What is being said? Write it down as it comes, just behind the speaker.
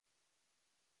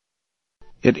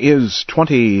It is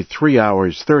 23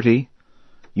 hours 30,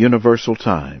 Universal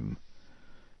Time.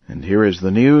 And here is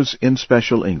the news in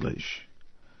special English.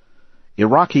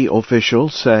 Iraqi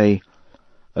officials say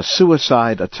a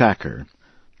suicide attacker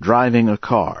driving a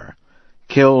car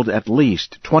killed at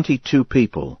least 22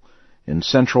 people in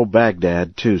central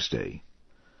Baghdad Tuesday.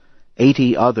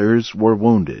 80 others were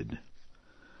wounded.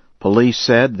 Police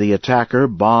said the attacker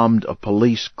bombed a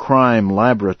police crime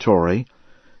laboratory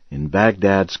in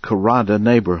Baghdad's Karada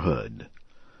neighborhood.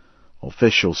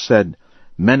 Officials said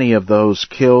many of those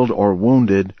killed or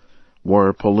wounded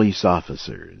were police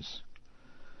officers.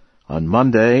 On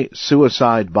Monday,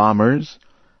 suicide bombers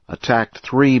attacked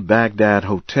 3 Baghdad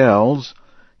hotels,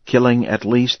 killing at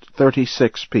least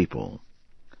 36 people.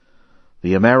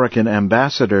 The American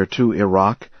ambassador to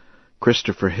Iraq,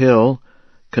 Christopher Hill,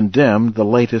 condemned the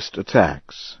latest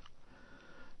attacks.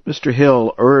 Mr.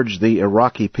 Hill urged the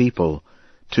Iraqi people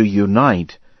to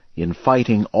unite in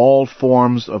fighting all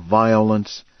forms of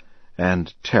violence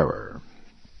and terror.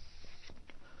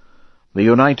 The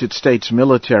United States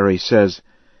military says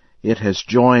it has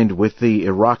joined with the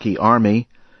Iraqi army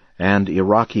and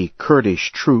Iraqi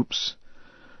Kurdish troops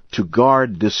to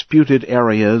guard disputed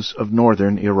areas of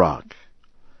northern Iraq.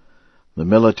 The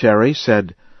military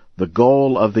said the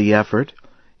goal of the effort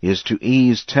is to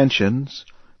ease tensions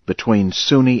between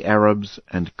Sunni Arabs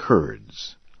and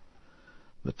Kurds.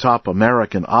 The top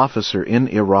American officer in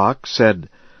Iraq said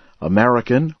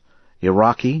American,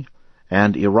 Iraqi,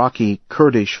 and Iraqi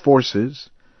Kurdish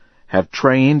forces have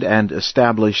trained and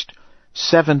established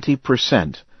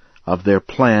 70% of their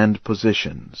planned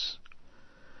positions.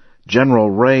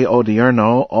 General Ray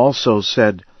Odierno also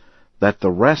said that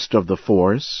the rest of the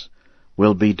force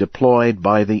will be deployed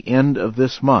by the end of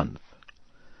this month.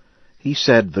 He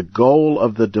said the goal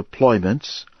of the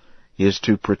deployments is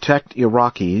to protect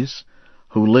Iraqis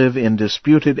who live in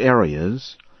disputed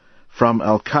areas from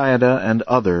Al-Qaeda and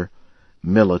other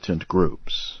militant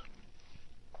groups.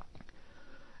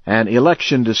 An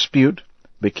election dispute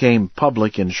became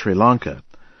public in Sri Lanka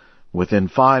within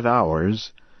 5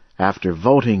 hours after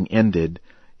voting ended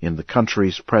in the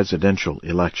country's presidential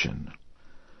election.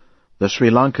 The Sri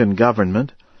Lankan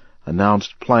government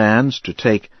announced plans to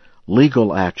take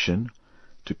legal action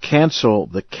to cancel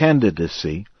the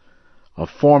candidacy of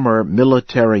former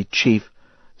military chief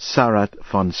Sarath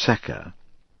Fonseca.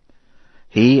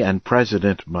 He and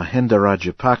President Mahinda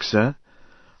Rajapaksa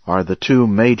are the 2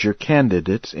 major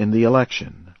candidates in the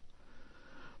election.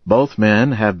 Both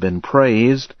men have been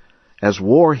praised as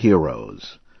war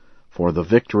heroes for the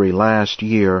victory last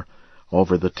year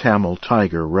over the Tamil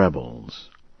Tiger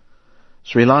rebels.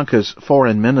 Sri Lanka's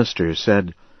foreign minister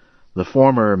said the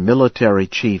former military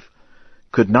chief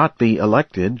could not be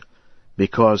elected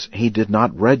because he did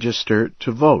not register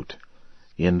to vote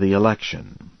in the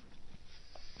election.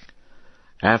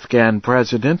 Afghan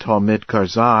President Hamid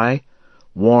Karzai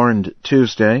warned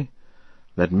Tuesday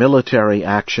that military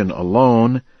action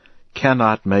alone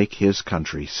cannot make his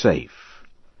country safe.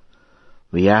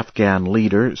 The Afghan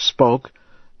leader spoke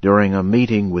during a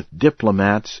meeting with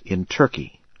diplomats in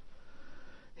Turkey.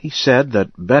 He said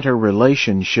that better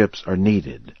relationships are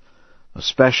needed,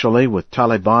 especially with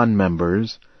Taliban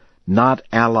members not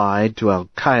allied to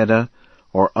Al-Qaeda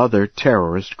or other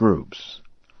terrorist groups.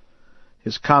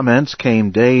 His comments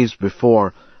came days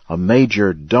before a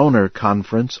major donor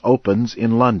conference opens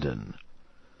in London.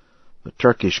 The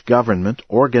Turkish government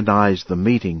organized the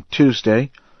meeting Tuesday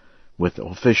with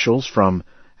officials from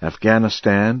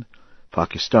Afghanistan,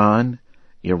 Pakistan,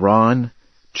 Iran,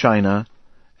 China,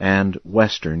 and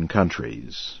Western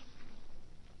countries.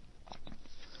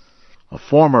 A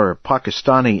former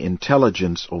Pakistani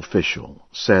intelligence official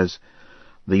says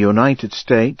the United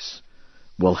States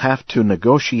will have to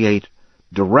negotiate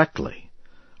directly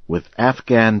with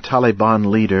Afghan Taliban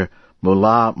leader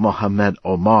Mullah Mohammed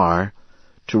Omar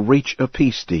to reach a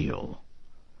peace deal.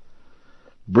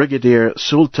 Brigadier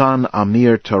Sultan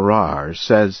Amir Tarar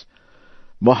says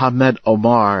Mohammed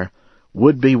Omar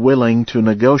would be willing to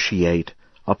negotiate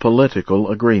a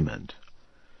political agreement,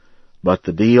 but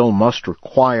the deal must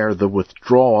require the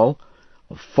withdrawal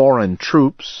of foreign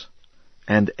troops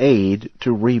and aid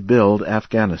to rebuild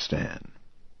Afghanistan.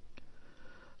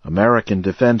 American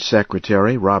Defense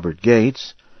Secretary Robert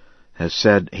Gates has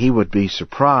said he would be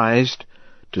surprised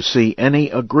to see any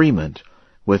agreement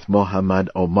with Mohammed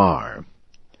Omar.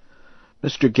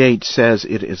 Mr. Gates says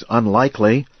it is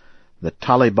unlikely that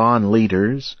Taliban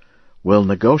leaders will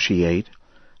negotiate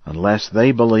unless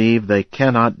they believe they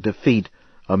cannot defeat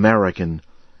American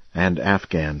and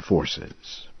Afghan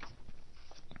forces.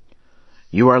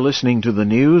 You are listening to the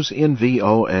news in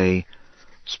VOA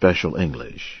Special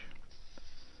English.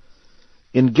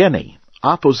 In Guinea,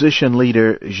 opposition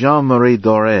leader Jean-Marie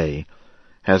Dore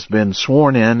has been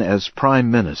sworn in as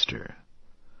Prime Minister.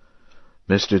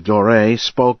 Mr. Dore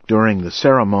spoke during the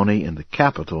ceremony in the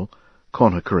capital,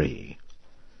 Conakry.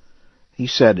 He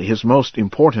said his most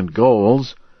important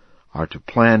goals are to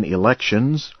plan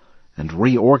elections and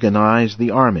reorganize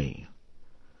the army.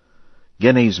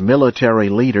 Guinea's military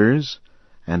leaders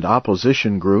and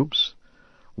opposition groups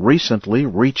recently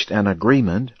reached an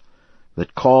agreement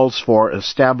that calls for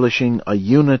establishing a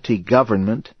unity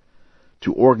government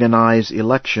to organize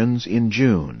elections in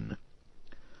June.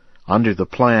 Under the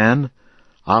plan,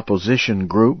 opposition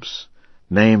groups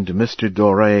named Mr.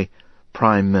 Dore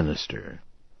Prime Minister.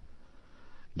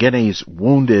 Guinea's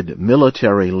wounded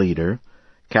military leader,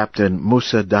 Captain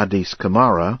Moussa Dadis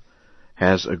Camara,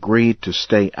 has agreed to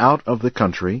stay out of the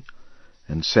country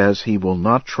and says he will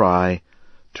not try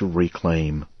to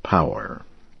reclaim power.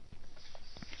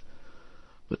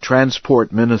 The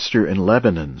transport minister in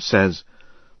Lebanon says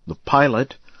the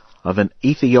pilot of an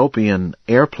Ethiopian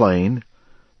airplane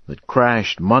that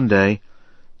crashed Monday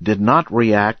did not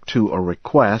react to a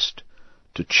request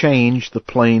to change the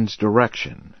plane's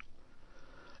direction.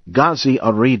 Ghazi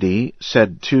Aridi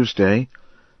said Tuesday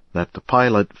that the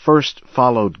pilot first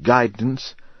followed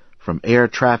guidance from air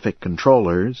traffic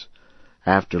controllers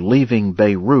after leaving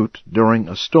Beirut during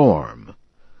a storm.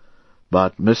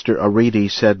 But Mr. Aridi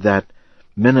said that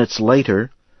minutes later,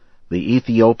 the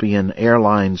Ethiopian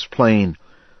Airlines plane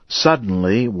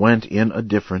suddenly went in a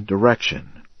different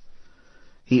direction.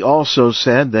 He also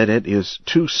said that it is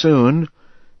too soon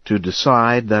to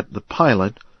decide that the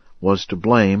pilot was to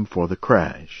blame for the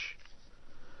crash.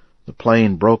 The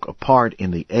plane broke apart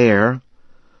in the air,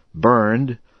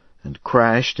 burned, and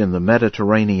crashed in the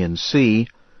Mediterranean Sea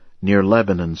near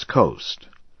Lebanon's coast.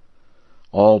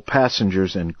 All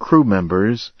passengers and crew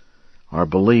members are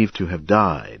believed to have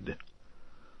died.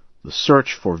 The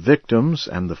search for victims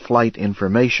and the flight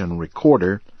information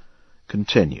recorder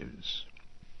continues.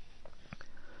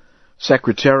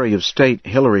 Secretary of State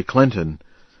Hillary Clinton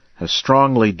has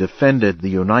strongly defended the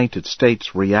United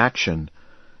States' reaction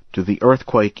to the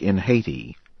earthquake in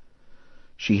Haiti.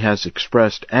 She has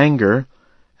expressed anger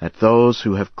at those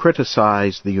who have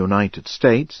criticized the United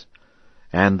States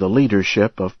and the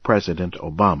leadership of President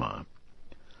Obama.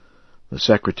 The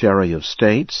Secretary of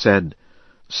State said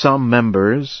some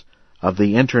members of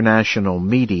the international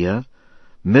media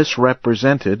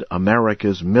misrepresented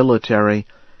America's military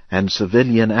and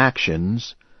civilian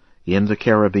actions in the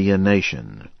Caribbean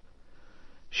nation.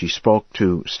 She spoke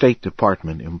to State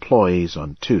Department employees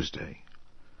on Tuesday.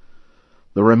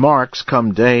 The remarks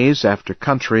come days after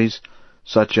countries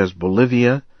such as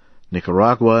Bolivia,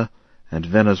 Nicaragua, and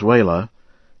Venezuela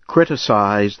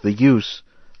criticized the use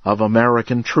of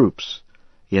American troops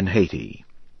in Haiti.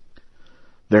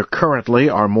 There currently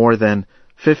are more than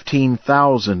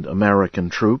 15,000 American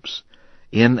troops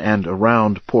in and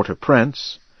around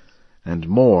Port-au-Prince, and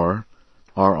more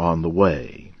are on the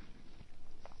way.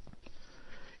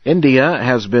 India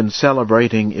has been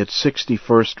celebrating its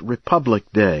 61st Republic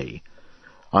Day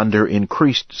under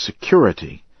increased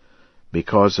security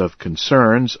because of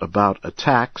concerns about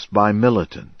attacks by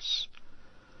militants.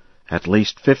 At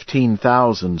least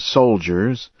 15,000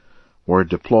 soldiers were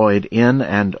deployed in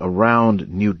and around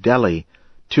New Delhi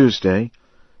Tuesday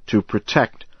to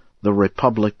protect the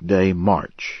Republic Day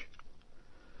March.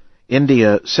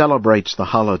 India celebrates the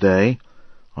holiday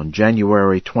on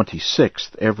January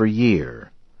 26th every year.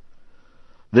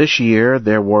 This year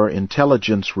there were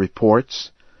intelligence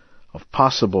reports of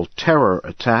possible terror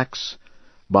attacks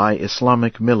by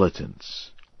Islamic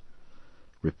militants.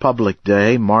 Republic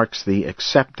Day marks the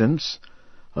acceptance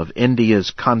of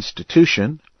India's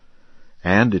constitution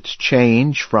and its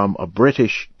change from a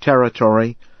British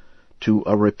territory to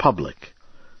a republic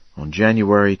on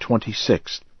January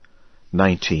 26,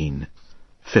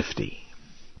 1950.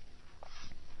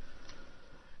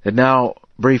 And now,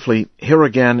 briefly, here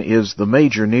again is the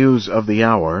major news of the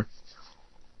hour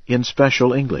in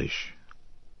special English.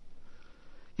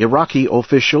 Iraqi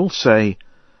officials say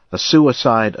a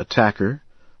suicide attacker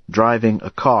driving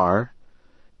a car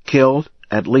killed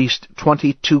at least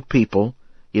 22 people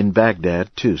in Baghdad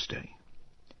Tuesday.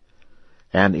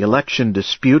 An election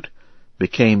dispute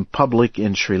became public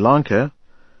in Sri Lanka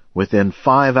within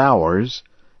 5 hours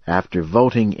after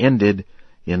voting ended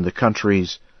in the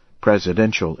country's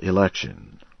presidential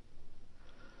election.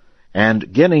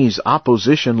 And Guinea's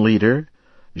opposition leader,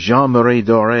 Jean-Marie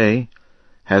Dore,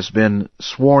 has been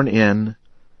sworn in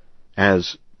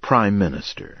as Prime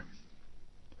Minister.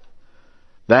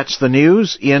 That's the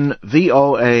news in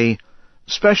VOA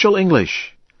Special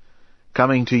English,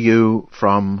 coming to you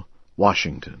from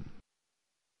Washington.